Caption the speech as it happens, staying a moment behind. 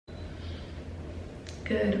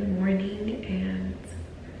Good morning and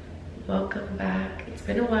welcome back. It's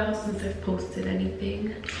been a while since I've posted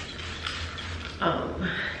anything. Let me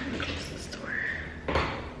close this door.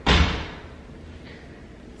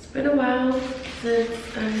 It's been a while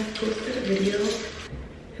since I've posted a video,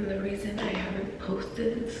 and the reason I haven't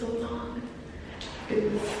posted in so long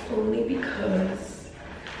is only because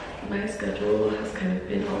my schedule has kind of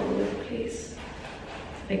been all over the place.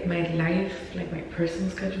 Like my life, like my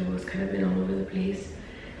personal schedule has kind of been all over the place,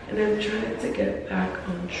 and I'm trying to get back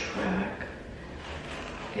on track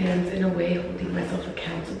and in a way holding myself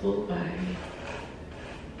accountable by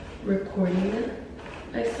recording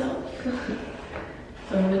myself. So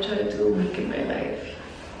I'm gonna try to do a week in my life.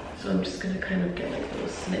 So I'm just gonna kind of get like little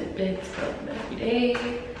snippets from every day,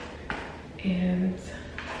 and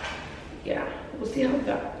yeah, we'll see how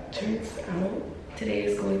that turns out. Today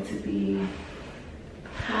is going to be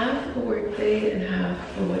half a work day and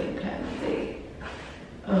half a wedding planning day.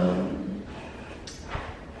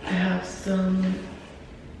 I have some,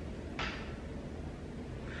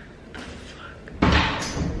 what the fuck?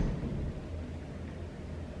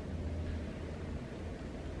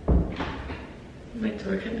 My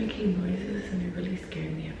door kept making noises and it really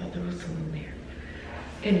scared me. I thought there was someone there.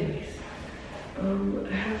 Anyways,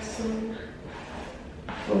 I have some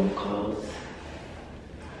phone calls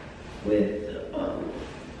with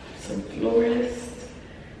some florists.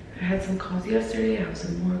 I had some calls yesterday. I have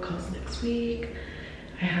some more calls next week.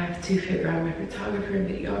 I have to figure out my photographer and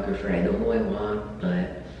videographer. I know who I want,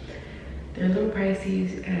 but they're a little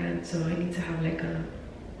pricey, and so I need to have like a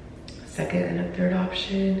second and a third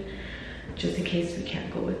option just in case we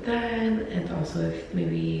can't go with them, and also if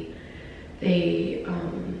maybe they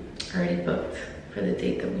already booked for the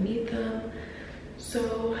date that we need them.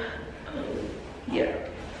 So yeah,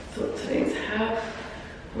 so today's half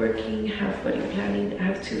working, half wedding planning. I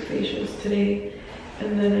have 2 facials today,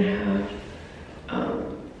 and then I have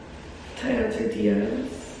tie-ons or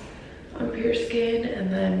DMs on Pure Skin,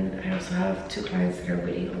 and then I also have 2 clients that are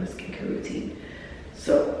waiting on a skincare routine.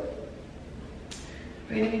 So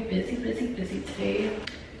we're gonna be busy today.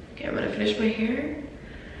 Okay, I'm gonna finish my hair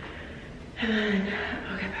and then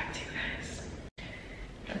I'll get back to you guys.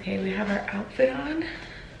 Okay, we have our outfit on.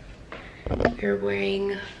 We're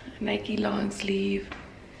wearing Nike long sleeve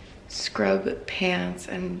scrub pants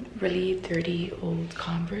and really dirty old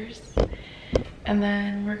Converse, and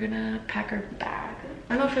then we're gonna pack our bag.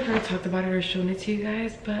 I don't know if I've ever talked about it or shown it to you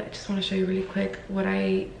guys, but I just want to show you really quick what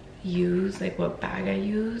I use, like what bag I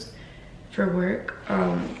use for work.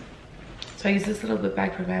 So I use this little bit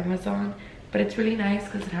bag from Amazon, but it's really nice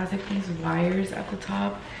because it has like these wires at the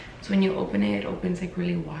top, so when you open it, it opens like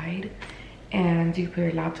really wide, and you can put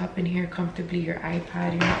your laptop in here comfortably, your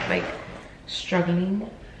iPad. You're not like struggling,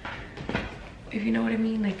 if you know what I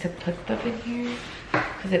mean, like to put stuff in here,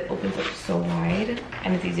 because it opens up so wide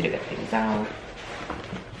and it's easy to get things out.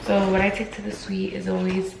 So what I take to the suite is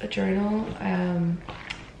always a journal.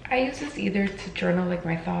 I use this either to journal like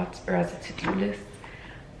my thoughts or as a to-do list,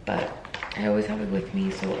 but I always have it with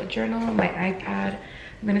me. So a journal, my iPad.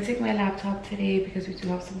 I'm gonna take my laptop today because we do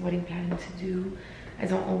have some wedding planning to do. I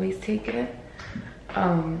don't always take it.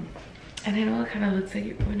 And I know it kind of looks like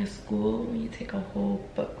you're going to school when you take a whole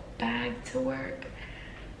book bag to work,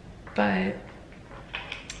 but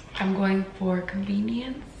I'm going for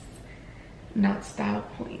convenience, not style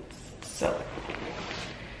points. So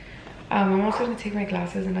I'm also going to take my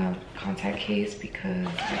glasses in a contact case because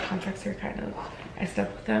my contacts are kind of, I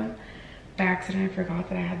slept with them by accident. I forgot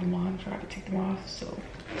that I had them on, forgot to take them off, so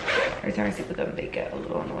every time I sleep with them they get a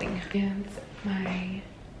little annoying. And my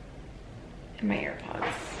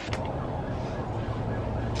AirPods.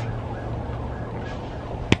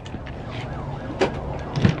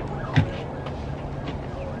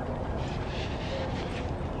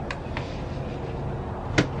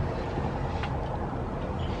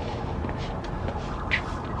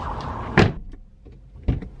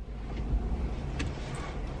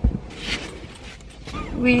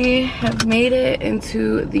 We have made it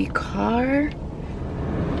into the car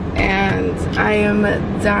and I am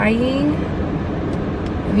dying.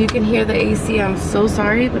 If you can hear the AC, I'm so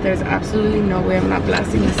sorry, but there's absolutely no way I'm not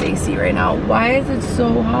blasting this AC right now. Why is it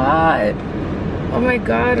so hot? Oh my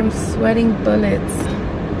god, I'm sweating bullets.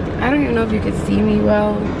 I don't even know if you can see me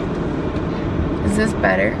well. Is this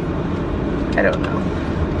better? I don't know.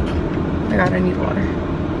 Oh my god, I need water.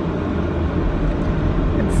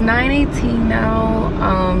 It's 9:18 now.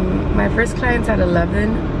 My first client's at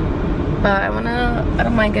 11, but I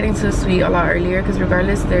don't mind getting to the suite a lot earlier because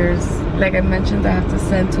regardless, there's, like I mentioned, I have to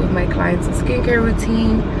send 2 of my clients a skincare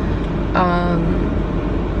routine.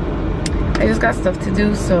 I just got stuff to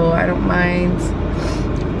do, so I don't mind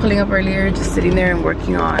pulling up earlier, just sitting there and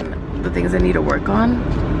working on the things I need to work on,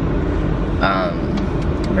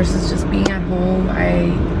 versus just being at home.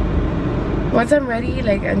 Once I'm ready,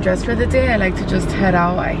 like, and dressed for the day, I like to just head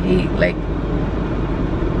out. I hate like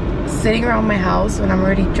sitting around my house when I'm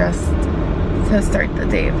already dressed to start the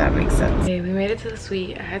day, if that makes sense. Okay, we made it to the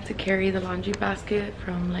suite. I had to carry the laundry basket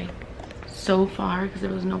from like so far because there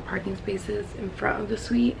was no parking spaces in front of the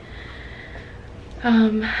suite.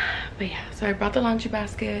 But yeah, so I brought the laundry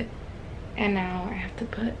basket and now I have to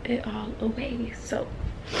put it all away. So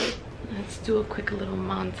let's do a quick little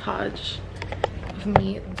montage of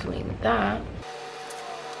me doing that.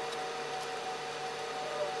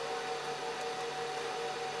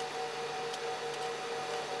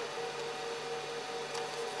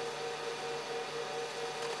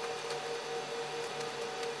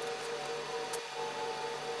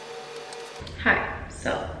 Hi,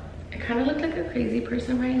 so I kind of look like a crazy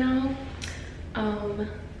person right now.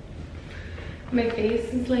 My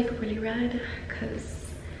face is like really red because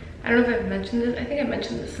I don't know if I've mentioned this. I think I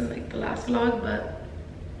mentioned this in like the last vlog, but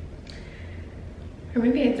or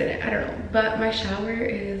maybe I didn't, I don't know. But my shower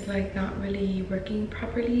is like not really working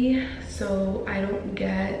properly, so I don't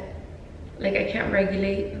get, like, I can't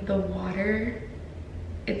regulate the water.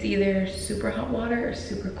 It's either super hot water or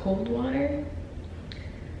super cold water.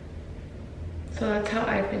 So that's how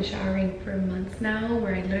I've been showering for months now,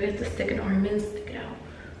 where I literally have to stick an arm in, stick it out,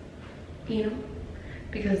 you know,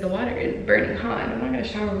 because the water is burning hot and I'm not gonna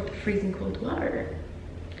shower with the freezing cold water.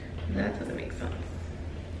 That doesn't make sense.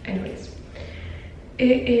 Anyways,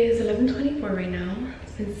 it is 11:24 right now.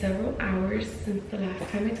 It's been several hours since the last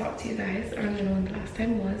time I talked to you guys. I don't even know when the last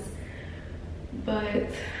time was, but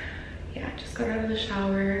yeah, I just got out of the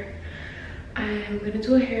shower. I'm gonna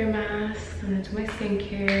do a hair mask, I'm gonna do my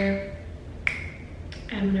skincare.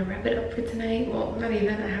 I'm gonna wrap it up for tonight. Well, not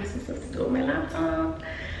even, I have some stuff to do on my laptop.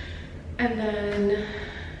 And then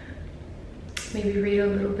maybe read a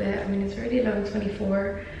little bit. I mean, it's already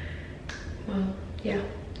 11:24. Well, yeah.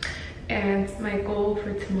 And my goal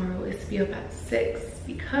for tomorrow is to be up at 6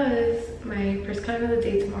 because my first client of the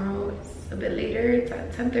day tomorrow is a bit later. It's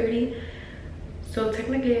at 10:30. So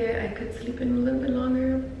technically I could sleep in a little bit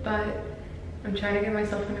longer, but I'm trying to get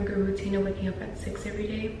myself in a good routine of waking up at 6 every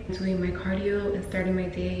day, doing my cardio and starting my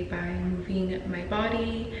day by moving my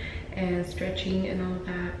body and stretching and all of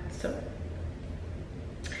that. So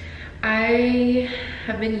I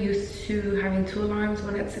have been used to having 2 alarms,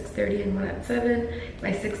 one at 6:30 and one at 7.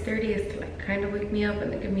 My 6:30 is to like kind of wake me up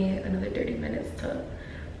and then give me another 30 minutes to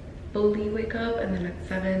fully wake up, and then at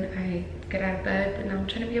 7 I get out of bed. But now I'm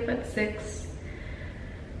trying to be up at 6.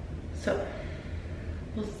 So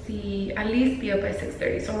we'll see, at least be up by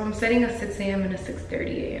 6:30. So I'm setting a 6 a.m. and a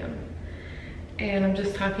 6:30 a.m. And I'm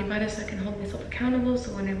just talking about it so I can hold myself accountable.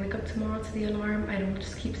 So when I wake up tomorrow to the alarm, I don't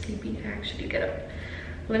just keep sleeping, I actually get up.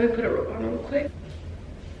 Let me put a robe on real quick.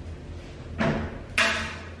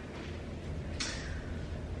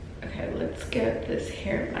 Okay, let's get this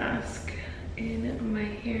hair mask in my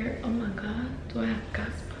hair. Oh my God, do I have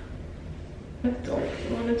gasp? I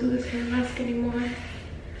don't want to do this hair mask anymore.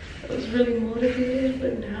 I was really motivated,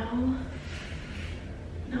 but now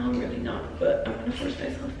I'm really not. But I'm gonna force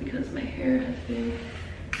myself because my hair has been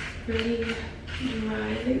really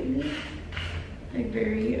dry lately, like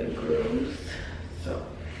very gross. So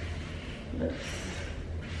let's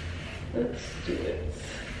do it.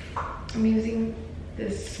 I'm using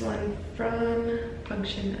this one from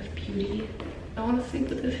Function of Beauty. I want to sleep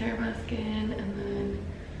with this hair mask in and then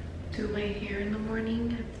do my hair in the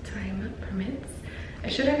morning if time permits. I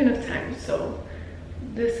should have enough time, so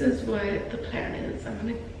this is what the plan is. I'm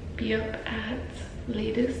gonna be up at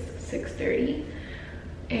latest 6:30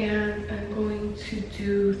 and I'm going to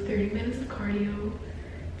do 30 minutes of cardio.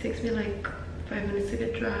 It takes me like 5 minutes to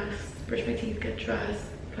get dressed, brush my teeth, get dressed,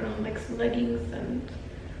 put on like some leggings and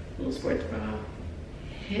a little sports bra,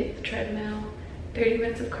 hit the treadmill, 30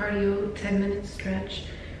 minutes of cardio, 10 minutes stretch,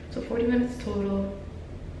 so 40 minutes total,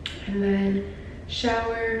 and then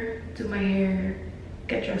shower, do my hair,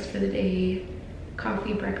 get dressed for the day,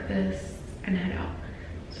 coffee, breakfast, and head out.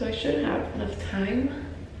 So I should have enough time,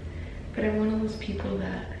 but I'm one of those people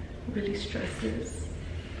that really stresses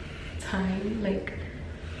time. Like,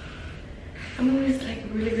 I'm always like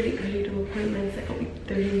really early to appointments. Like, I'll be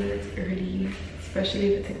 30 minutes early,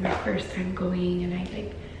 especially if it's like my first time going and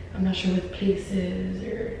I'm not sure what the place is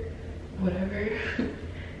or whatever.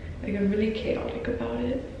 Like, I'm really chaotic about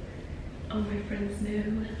it. All my friends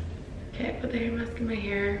know. Okay, I put the hair mask in my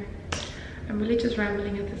hair. I'm really just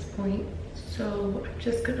rambling at this point, so I'm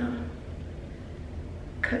just gonna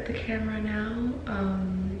cut the camera now,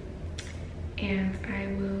 and I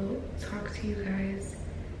will talk to you guys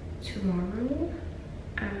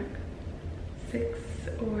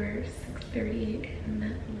 6:30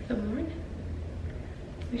 in the morning.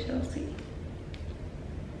 We shall see.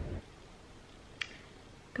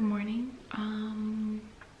 Good morning.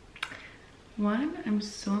 One, I'm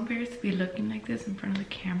so embarrassed to be looking like this in front of the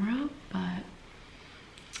camera, but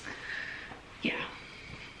yeah,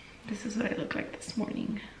 this is what I look like this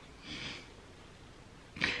morning.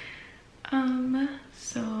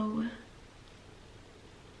 So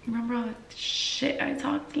remember all the shit I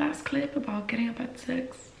talked last clip about getting up at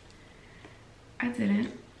 6? I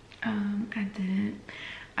didn't.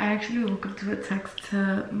 I actually woke up to a text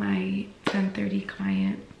to my 10:30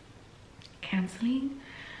 client canceling.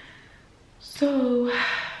 So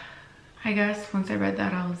I guess once I read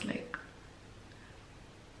that, I was like,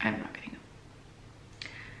 I'm not getting up.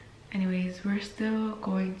 Anyways, we're still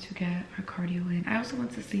going to get our cardio in. I also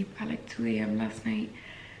went to sleep at like 2 a.m. last night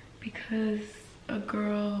because a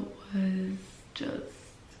girl was just,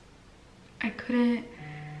 I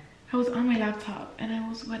was on my laptop and I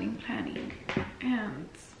was wedding planning and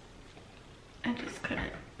I just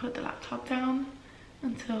couldn't put the laptop down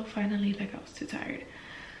until finally like I was too tired.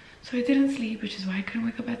 So I didn't sleep, which is why I couldn't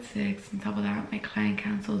wake up at 6. On top of that, my client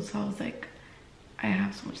canceled, so I was like, I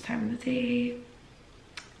have so much time in the day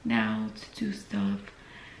now to do stuff.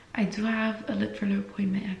 I do have a lip filler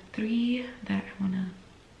appointment at 3 that I want to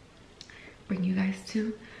bring you guys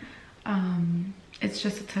to. It's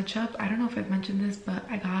just a touch-up. I don't know if I've mentioned this, but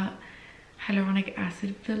I got hyaluronic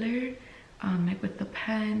acid filler like with the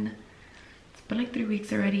pen. It's been like 3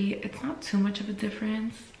 weeks already. It's not too much of a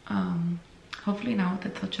difference. Hopefully now with the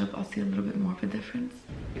touch-up I'll see a little bit more of a difference.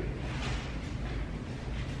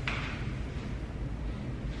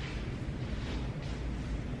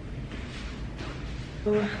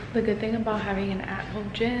 So the good thing about having an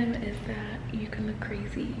at-home gym is that you can look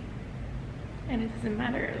crazy and it doesn't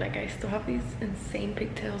matter. Like, I still have these insane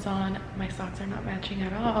pigtails on, my socks are not matching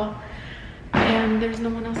at all, and there's no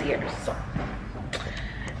one else here.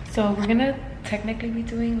 So we're gonna technically be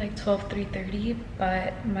doing like 12 3:30,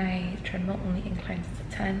 but my treadmill only inclines to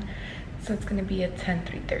 10, so it's gonna be a 10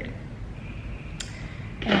 3:30,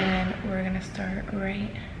 and we're gonna start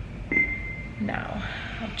right now.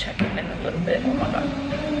 I'll check in a little bit. Oh my god.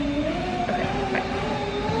 Okay, bye.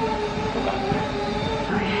 Oh god.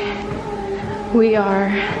 Okay. We are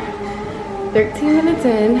 13 minutes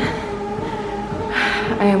in.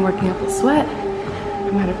 I am working up a sweat.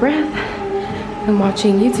 I'm out of breath. I'm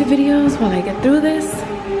watching YouTube videos while I get through this.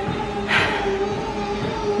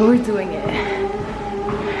 We're doing it.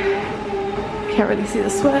 Can't really see the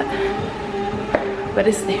sweat, but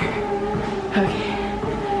it's there. Okay.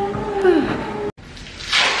 Ooh.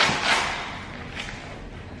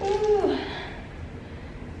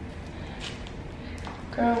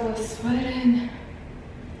 Girl was sweating.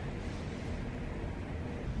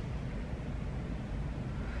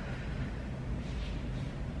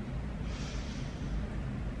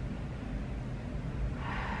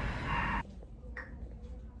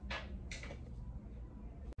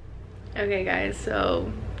 Okay guys,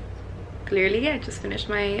 so clearly I just finished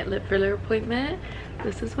my lip filler appointment.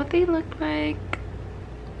 This is what they look like.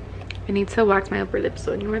 I need to wax my upper lip,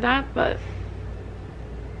 so ignore that, but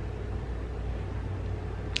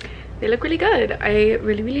they look really good. I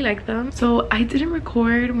really like them. So I didn't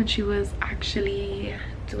record when she was actually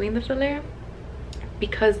doing the filler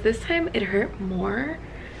because this time it hurt more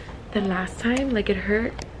than last time. Like, it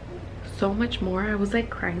hurt so much more. I was like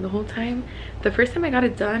crying the whole time. The first time I got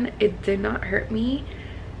it done, it did not hurt me.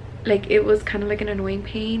 Like, it was kind of like an annoying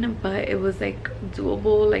pain, but it was like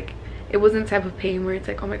doable. Like, it wasn't the type of pain where it's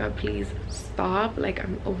like, oh my god, please stop, like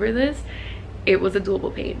I'm over this. It was a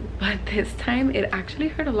doable pain, but this time it actually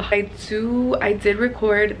hurt a lot. I did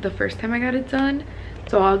record the first time I got it done,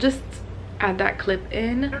 so I'll just add that clip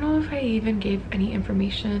in. I don't know if I even gave any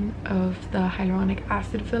information of the hyaluronic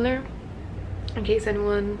acid filler in case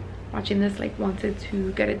anyone watching this like wanted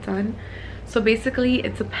to get it done. So basically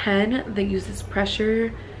it's a pen that uses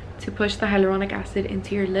pressure to push the hyaluronic acid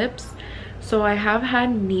into your lips. So I have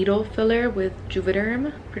had needle filler with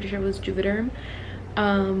Juvederm, pretty sure it was Juvederm,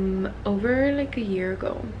 over like a year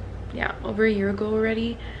ago. Yeah, over a year ago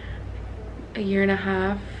already, a year and a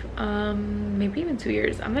half, maybe even 2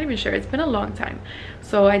 years. I'm not even sure. It's been a long time.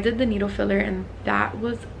 So I did the needle filler and that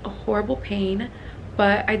was a horrible pain,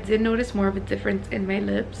 but I did notice more of a difference in my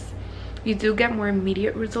lips. You do get more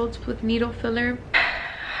immediate results with needle filler.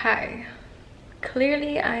 Hi.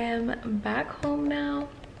 Clearly I am back home now.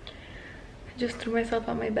 I just threw myself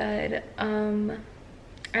on my bed.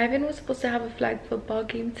 Ivan was supposed to have a flag football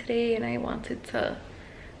game today and I wanted to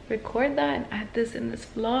record that and add this in this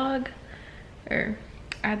vlog, or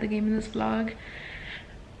add the game in this vlog,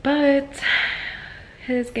 but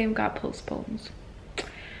his game got postponed.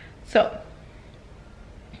 So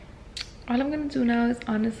all I'm gonna do now is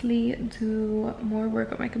honestly do more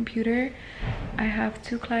work on my computer. I have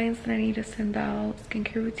 2 clients that I need to send out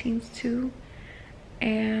skincare routines to,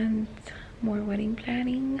 and more wedding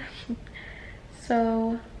planning.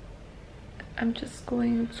 So I'm just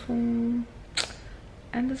going to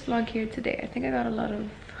end this vlog here today. I think I got a lot of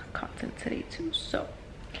content today too. So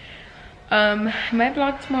might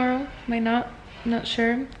vlog tomorrow, might not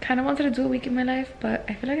sure. Kind of wanted to do a week in my life, but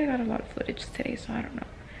I feel like I got a lot of footage today, so I don't know.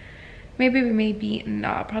 Maybe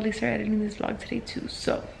not. I'll probably start editing this vlog today too.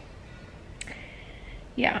 So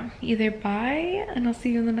yeah, either bye and I'll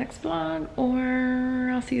see you in the next vlog,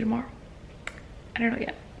 or I'll see you tomorrow. I don't know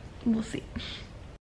yet. We'll see.